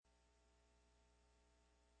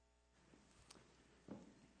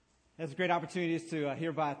It's a great opportunity to hear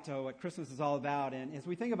about what Christmas is all about. And as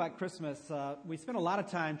we think about Christmas, we spend a lot of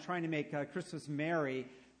time trying to make Christmas merry,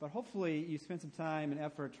 but hopefully you spend some time and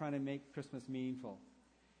effort trying to make Christmas meaningful.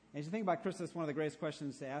 And as you think about Christmas, one of the greatest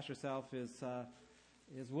questions to ask yourself is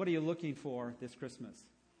what are you looking for this Christmas?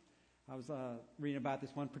 I was reading about this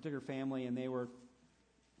one particular family, and they were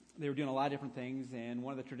doing a lot of different things, and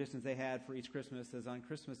one of the traditions they had for each Christmas is on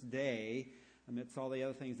Christmas Day, amidst all the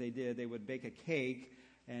other things they did, they would bake a cake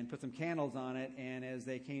and put some candles on it, and as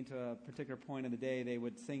they came to a particular point in the day, they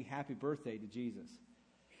would sing happy birthday to Jesus.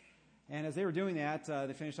 And as they were doing that,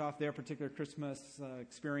 they finished off their particular Christmas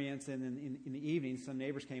experience, and in the evening, some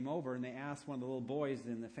neighbors came over, and they asked one of the little boys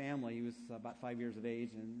in the family, he was about 5 years of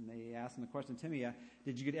age, and they asked him the question, Timmy,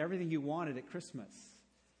 did you get everything you wanted at Christmas?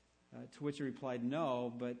 To which he replied,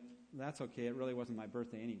 no, but that's okay, it really wasn't my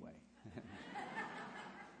birthday anyway.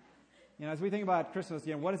 As we think about Christmas,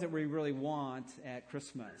 what is it we really want at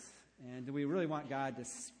Christmas? And do we really want God to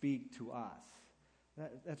speak to us?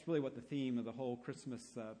 That's really what the theme of the whole Christmas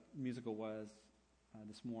musical was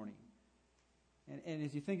this morning. And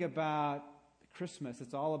as you think about Christmas,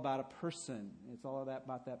 it's all about a person. It's all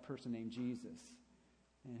about that person named Jesus.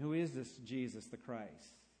 And who is this Jesus, the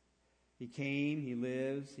Christ? He came, he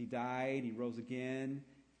lives, he died, he rose again.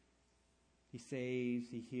 He saves,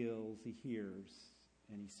 he heals, he hears,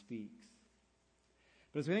 and he speaks.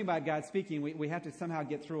 But as we think about God speaking, we have to somehow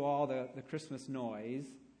get through all the Christmas noise.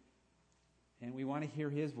 And we want to hear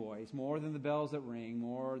his voice more than the bells that ring,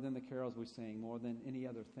 more than the carols we sing, more than any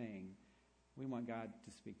other thing. We want God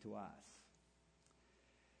to speak to us.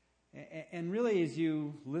 And really, as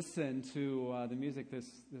you listen to the music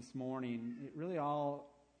this morning, it really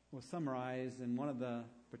all was summarized in one of the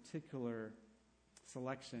particular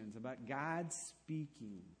selections about God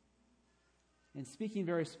speaking, and speaking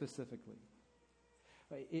very specifically.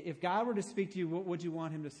 If God were to speak to you, what would you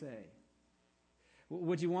want him to say?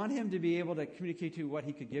 Would you want him to be able to communicate to you what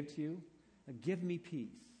he could give to you? Give me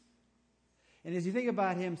peace. And as you think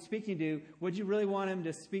about him speaking to you, would you really want him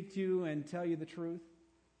to speak to you and tell you the truth?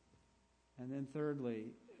 And then thirdly,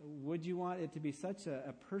 would you want it to be such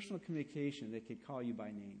a personal communication that could call you by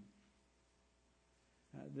name?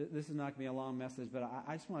 This is not going to be a long message, but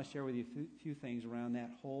I just want to share with you a few things around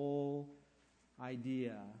that whole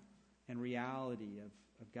idea and reality of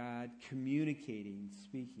God communicating,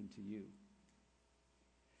 speaking to you.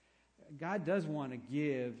 God does want to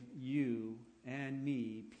give you and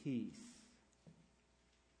me peace.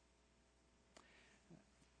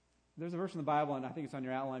 There's a verse in the Bible, and I think it's on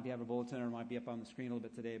your outline if you have a bulletin, or it might be up on the screen a little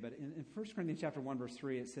bit today, but in 1 Corinthians chapter 1, verse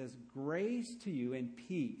 3, it says, grace to you and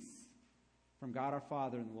peace from God our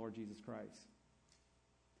Father and the Lord Jesus Christ.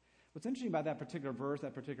 What's interesting about that particular verse,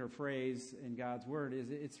 that particular phrase in God's Word,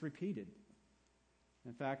 is it's repeated.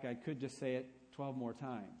 In fact, I could just say it 12 more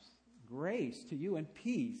times. Grace to you and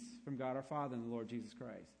peace from God our Father and the Lord Jesus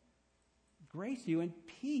Christ. Grace to you and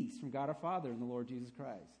peace from God our Father and the Lord Jesus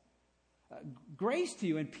Christ. Grace to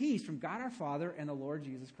you and peace from God our Father and the Lord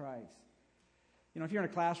Jesus Christ. If you're in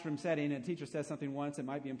a classroom setting and a teacher says something once, it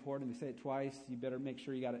might be important. They say it twice, you better make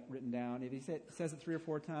sure you got it written down. If he says it 3 or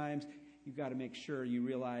 4 times, you've got to make sure you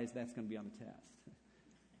realize that's going to be on the test.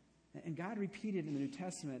 And God repeated in the New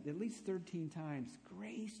Testament at least 13 times,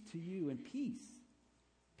 grace to you and peace.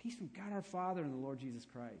 Peace from God our Father and the Lord Jesus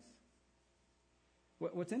Christ.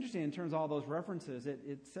 What's interesting in terms of all those references,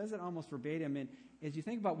 it says it almost verbatim. And as you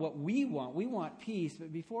think about what we want peace,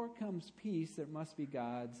 but before it comes peace, there must be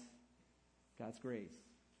God's grace.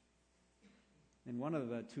 In one of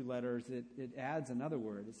the 2 letters, it adds another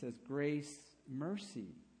word. It says, grace,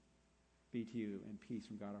 mercy be to you and peace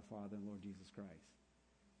from God our Father and Lord Jesus Christ.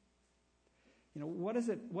 What is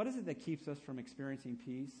it that keeps us from experiencing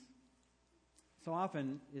peace? So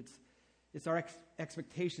often, it's our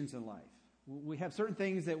expectations in life. We have certain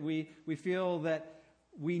things that we feel that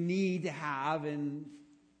we need to have, and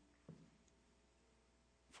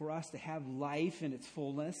for us to have life in its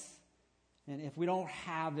fullness. And if we don't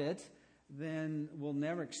have it, then we'll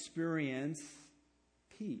never experience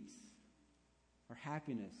peace, or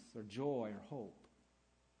happiness, or joy, or hope.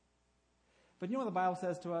 But what the Bible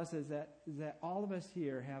says to us is that all of us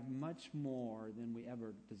here have much more than we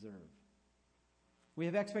ever deserve. We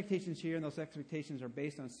have expectations here, and those expectations are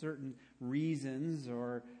based on certain reasons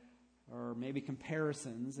or maybe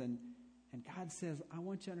comparisons. And God says, I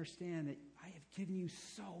want you to understand that I have given you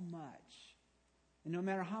so much. And no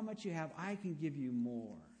matter how much you have, I can give you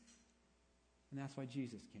more. And that's why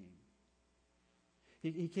Jesus came.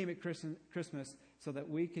 He came at Christmas so that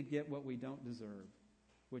we could get what we don't deserve,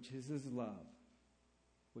 which is his love,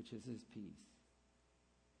 which is his peace.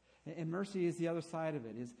 And mercy is the other side of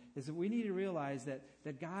it, is that we need to realize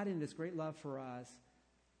that God, in this great love for us,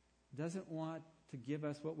 doesn't want to give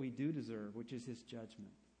us what we do deserve, which is his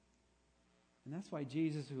judgment. And that's why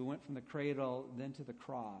Jesus, who went from the cradle then to the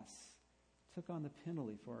cross, took on the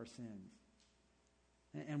penalty for our sins.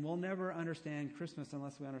 And we'll never understand Christmas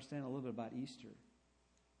unless we understand a little bit about Easter.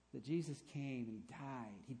 That Jesus came and he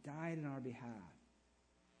died. He died in our behalf,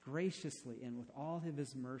 graciously and with all of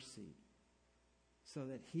his mercy, so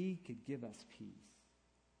that he could give us peace.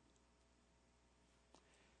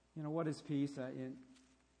 You know, what is peace?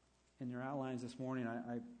 In your outlines this morning,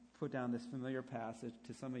 I put down this familiar passage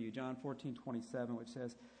to some of you, John 14:27, which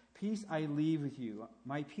says, "Peace I leave with you,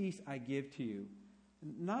 my peace I give to you.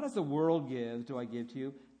 Not as the world gives do I give to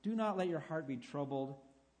you. Do not let your heart be troubled,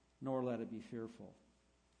 nor let it be fearful."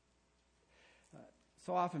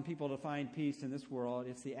 So often people define peace in this world,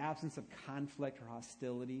 it's the absence of conflict or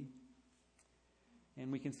hostility.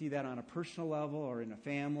 And we can see that on a personal level or in a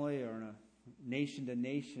family or in a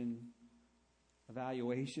nation-to-nation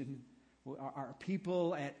evaluation. Are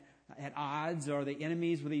people at odds? Or are they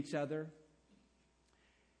enemies with each other?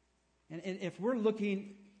 And if we're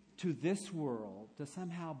looking to this world to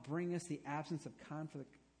somehow bring us the absence of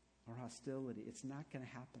conflict or hostility, it's not going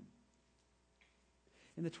to happen.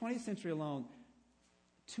 In the 20th century alone,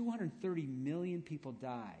 230 million people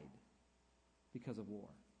died because of war.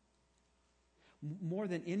 More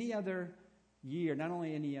than any other year, not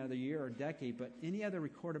only any other year or decade, but any other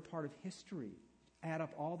recorded part of history. Add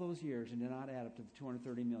up all those years and did not add up to the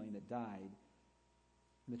 230 million that died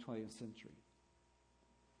in the 20th century.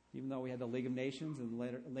 Even though we had the League of Nations and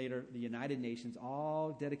later the United Nations,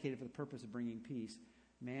 all dedicated for the purpose of bringing peace,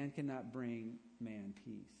 man cannot bring man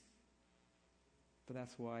peace. But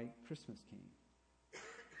that's why Christmas came.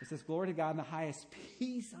 It says, "Glory to God in the highest,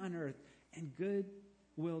 peace on earth, and good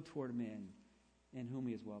will toward men, in whom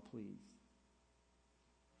he is well pleased."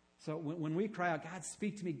 So when we cry out, "God,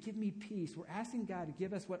 speak to me, give me peace," we're asking God to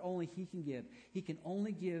give us what only he can give. He can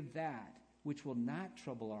only give that which will not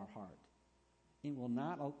trouble our heart. It will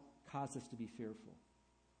not cause us to be fearful.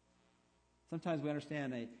 Sometimes we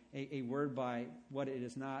understand a word by what it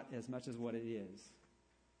is not as much as what it is.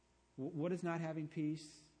 What is not having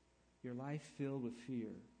peace? Your life filled with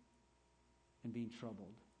fear and being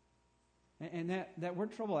troubled. And that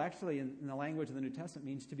word trouble actually in the language of the New Testament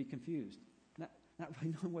means to be confused. Not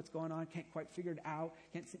really knowing what's going on, can't quite figure it out,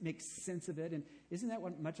 can't make sense of it. And isn't that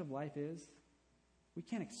what much of life is? We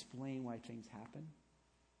can't explain why things happen.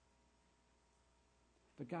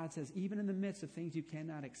 But God says, even in the midst of things you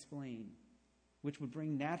cannot explain, which would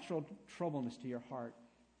bring natural troubleness to your heart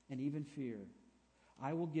and even fear,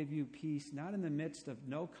 I will give you peace, not in the midst of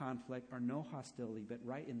no conflict or no hostility, but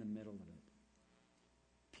right in the middle of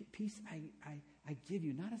it. Peace I give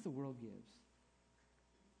you, not as the world gives.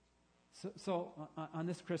 So on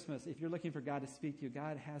this Christmas, if you're looking for God to speak to you,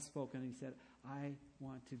 God has spoken. He said, "I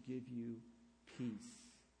want to give you peace,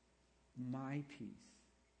 my peace."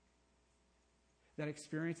 That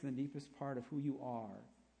experience in the deepest part of who you are,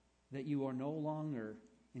 that you are no longer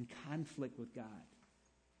in conflict with God.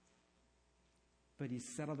 But he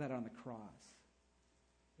settled that on the cross.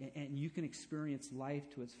 And you can experience life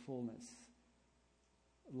to its fullness.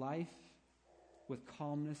 Life with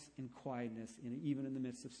calmness and quietness, even in the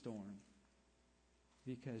midst of storm.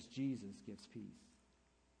 Because Jesus gives peace.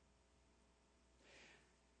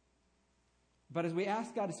 But as we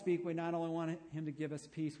ask God to speak, we not only want him to give us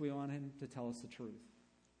peace, we want him to tell us the truth.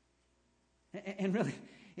 And really,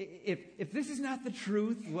 if this is not the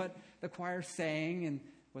truth, what the choir's saying and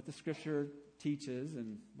what the Scripture teaches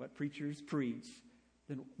and what preachers preach,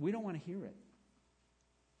 then we don't want to hear it.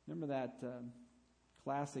 Remember that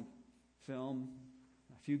classic film,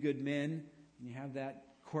 A Few Good Men, and you have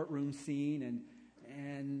that courtroom scene,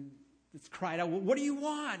 and it's cried out, "Well, what do you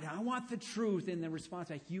want?" "I want the truth." And the response,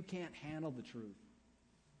 like, "You can't handle the truth."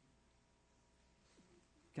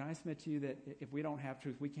 Can I submit to you that if we don't have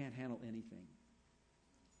truth, we can't handle anything?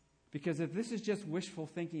 Because if this is just wishful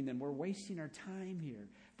thinking, then we're wasting our time here.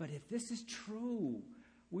 But if this is true,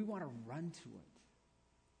 we want to run to it.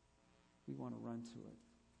 We want to run to it.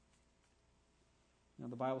 Now,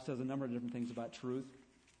 the Bible says a number of different things about truth.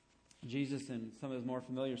 Jesus, in some of his more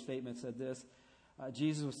familiar statements, said this.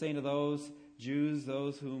 Jesus was saying to those Jews,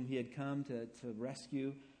 those whom he had come to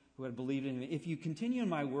rescue, who had believed in him, "If you continue in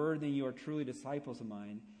my word, then you are truly disciples of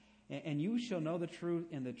mine. And you shall know the truth,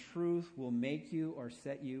 and the truth will make you or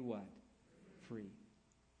set you" what? Free.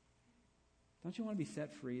 Don't you want to be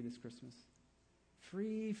set free this Christmas?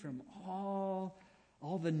 Free from all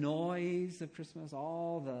the noise of Christmas,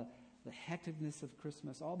 all the hecticness of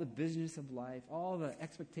Christmas, all the busyness of life, all the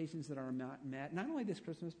expectations that are not met, not only this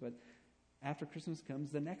Christmas, but after Christmas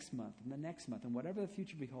comes the next month, and whatever the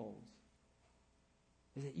future beholds,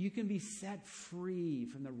 is that you can be set free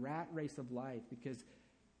from the rat race of life because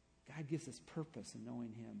God gives us purpose in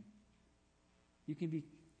knowing Him. You can be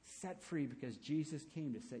set free because Jesus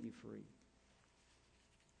came to set you free.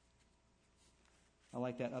 I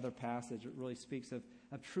like that other passage. It really speaks of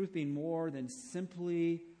truth being more than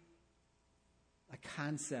simply a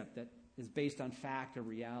concept that is based on fact or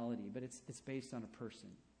reality, but it's based on a person.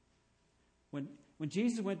 When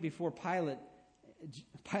Jesus went before Pilate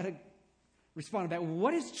responded back,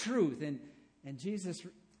 what is truth? And Jesus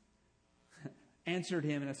answered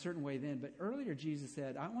him in a certain way then. But earlier Jesus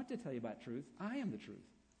said, I want to tell you about truth. I am the truth.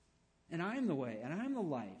 And I am the way. And I am the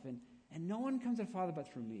life. And no one comes to the Father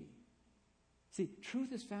but through me. See,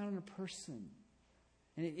 truth is found in a person.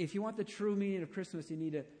 And if you want the true meaning of Christmas, you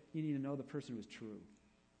need to know the person who is true.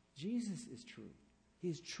 Jesus is true. He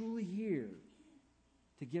is truly here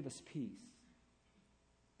to give us peace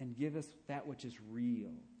and give us that which is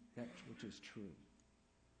real, that which is true.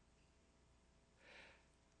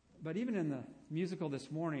 But even in the musical this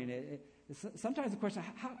morning, sometimes the question,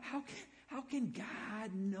 how can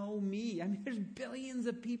God know me? I mean, there's billions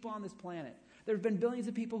of people on this planet. There have been billions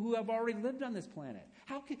of people who have already lived on this planet.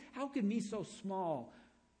 How could me so small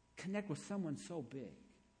connect with someone so big?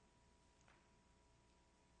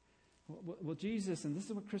 Well, Jesus, and this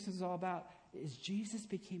is what Christmas is all about, is Jesus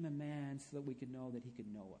became a man so that we could know that He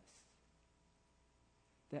could know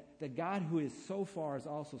us. That God who is so far is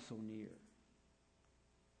also so near.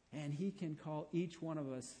 And He can call each one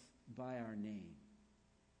of us by our name.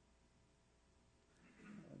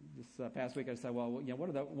 This past week I said, well,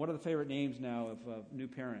 what are the favorite names now of new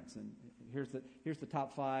parents? And here's the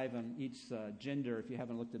top 5 on each gender if you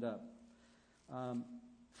haven't looked it up.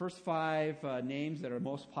 First 5 names that are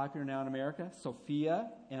most popular now in America: Sophia,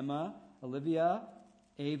 Emma, Olivia,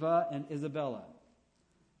 Ava, and Isabella.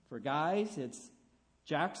 For guys, it's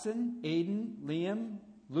Jackson, Aiden, Liam,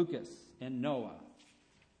 Lucas, and Noah.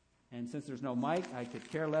 And since there's no Mike, I could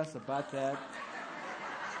care less about that.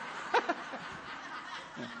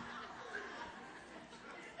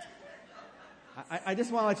 I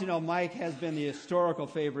just want to let you know Mike has been the historical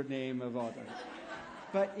favorite name of all time.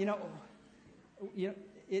 But,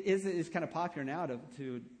 it's kind of popular now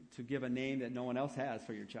to give a name that no one else has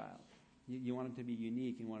for your child. You want it to be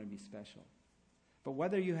unique. You want it to be special. But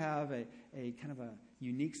whether you have a kind of a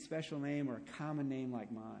unique special name or a common name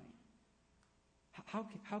like mine,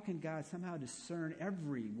 how can God somehow discern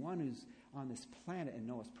everyone who's on this planet and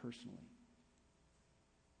know us personally?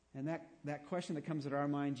 And that question that comes to our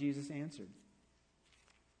mind, Jesus answered.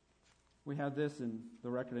 We have this in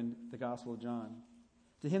the record in the Gospel of John.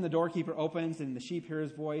 To him the doorkeeper opens, and the sheep hear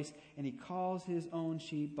his voice, and he calls his own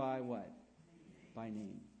sheep by what? By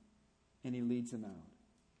name. And he leads them out.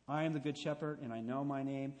 I am the good shepherd, and I know my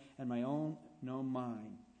name, and my own know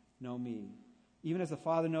mine, know me. Even as the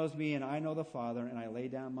Father knows me, and I know the Father, and I lay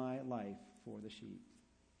down my life for the sheep.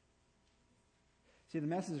 See, the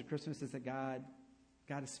message of Christmas is that God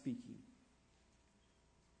is speaking.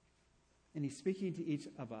 And He's speaking to each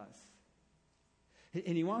of us.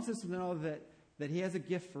 And He wants us to know that He has a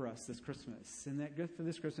gift for us this Christmas. And that gift for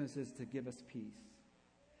this Christmas is to give us peace.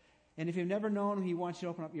 And if you've never known Him, He wants you to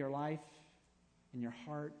open up your life and your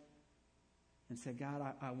heart and say, God,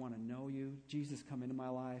 I want to know you. Jesus, come into my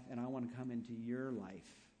life, and I want to come into your life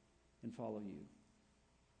and follow you.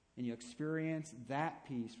 And you experience that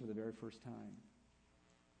peace for the very first time.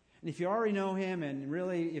 And if you already know Him, and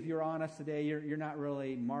really, if you're honest today, you're not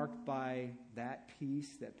really marked by that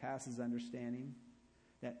peace that passes understanding,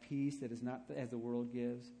 that peace that is not as the world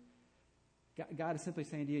gives. God is simply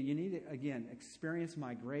saying to you, you need to, again, experience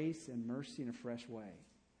my grace and mercy in a fresh way.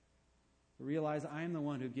 Realize I am the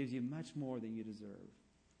one who gives you much more than you deserve.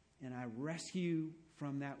 And I rescue you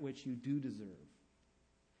from that which you do deserve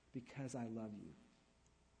because I love you.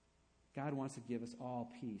 God wants to give us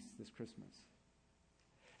all peace this Christmas.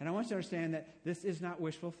 And I want you to understand that this is not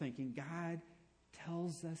wishful thinking. God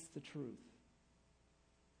tells us the truth.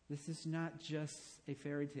 This is not just a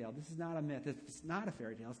fairy tale. This is not a myth. It's not a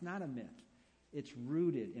fairy tale. It's not a myth. It's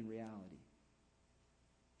rooted in reality.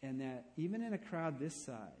 And that even in a crowd this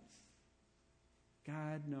size,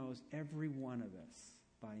 God knows every one of us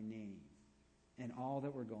by name and all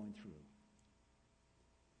that we're going through.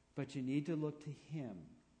 But you need to look to Him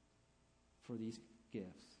for these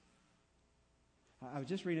gifts. I was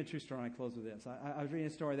just reading a true story, and I close with this. I was reading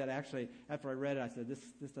a story that actually, after I read it, I said,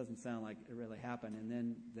 this doesn't sound like it really happened. And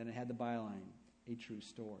then it had the byline, a true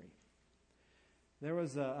story. There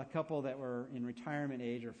was a couple that were in retirement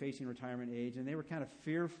age or facing retirement age, and they were kind of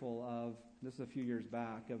fearful of, this was a few years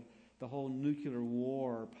back, of the whole nuclear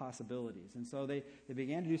war possibilities. And so they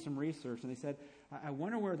began to do some research, and they said, I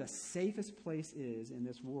wonder where the safest place is in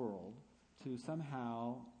this world to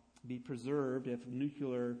somehow be preserved if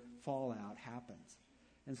nuclear fallout happens.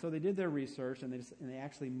 And so they did their research, and they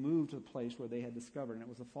actually moved to the place where they had discovered, and it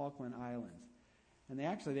was the Falkland Islands. And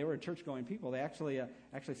they were a church-going people. They actually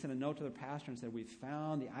sent a note to their pastor and said, we've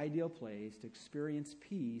found the ideal place to experience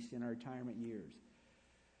peace in our retirement years.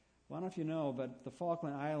 Well, I don't know if you know, but the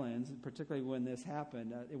Falkland Islands, particularly when this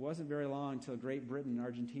happened, it wasn't very long until Great Britain and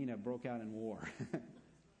Argentina broke out in war.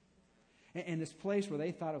 And this place where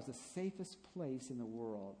they thought it was the safest place in the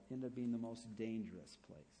world ended up being the most dangerous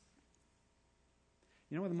place.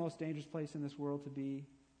 You know what the most dangerous place in this world to be?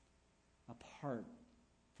 Apart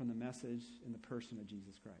from the message and the person of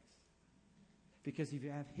Jesus Christ. Because if you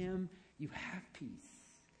have Him, you have peace.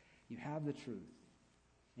 You have the truth.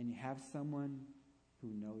 And you have someone who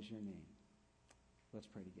knows your name. Let's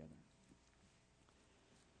pray together.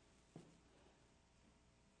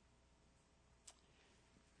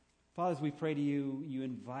 Father, as we pray to you, you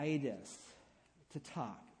invite us to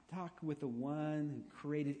talk. Talk with the one who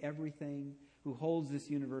created everything, who holds this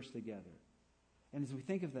universe together. And as we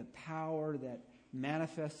think of the power that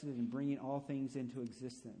manifested in bringing all things into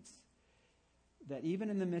existence, that even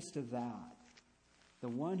in the midst of that, the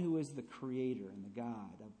one who is the creator and the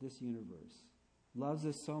God of this universe loves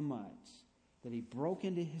us so much that He broke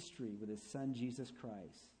into history with His Son, Jesus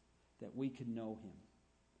Christ, that we could know Him.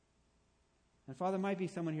 And Father, there might be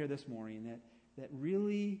someone here this morning that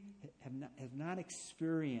really has not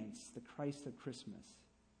experienced the Christ of Christmas.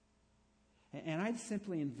 And I'd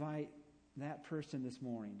simply invite that person this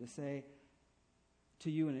morning to say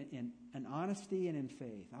to you in honesty and in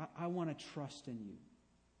faith, I want to trust in you.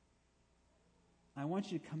 I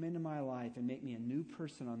want you to come into my life and make me a new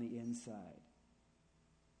person on the inside.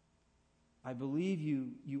 I believe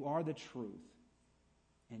you are the truth,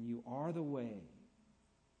 and you are the way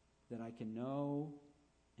that I can know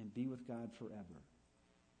and be with God forever.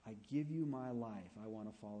 I give you my life. I want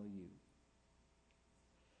to follow you.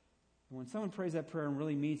 And when someone prays that prayer and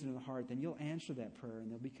really means it in the heart, then you'll answer that prayer and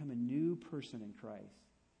they'll become a new person in Christ.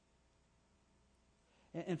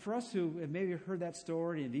 And for us who have maybe heard that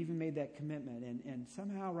story and have even made that commitment, and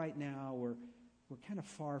somehow right now we're kind of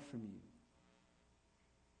far from you,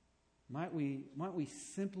 might we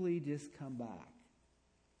simply just come back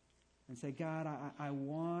and say, God, I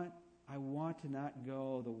want to not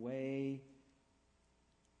go the way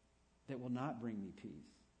that will not bring me peace.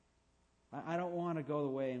 I don't want to go the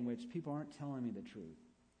way in which people aren't telling me the truth.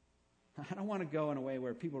 I don't want to go in a way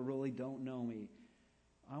where people really don't know me.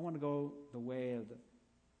 I want to go the way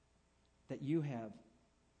that you have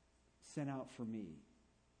sent out for me,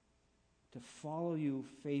 to follow you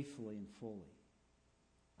faithfully and fully.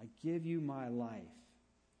 I give you my life.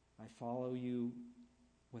 I follow you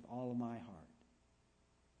with all of my heart.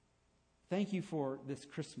 Thank you for this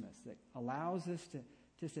Christmas that allows us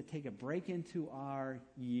to take a break into our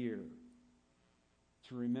year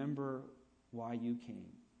to remember why you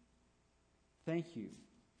came. Thank you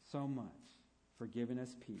so much for giving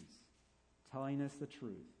us peace, telling us the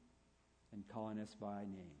truth, and calling us by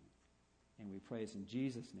name. And we praise in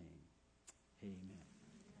Jesus' name. Amen.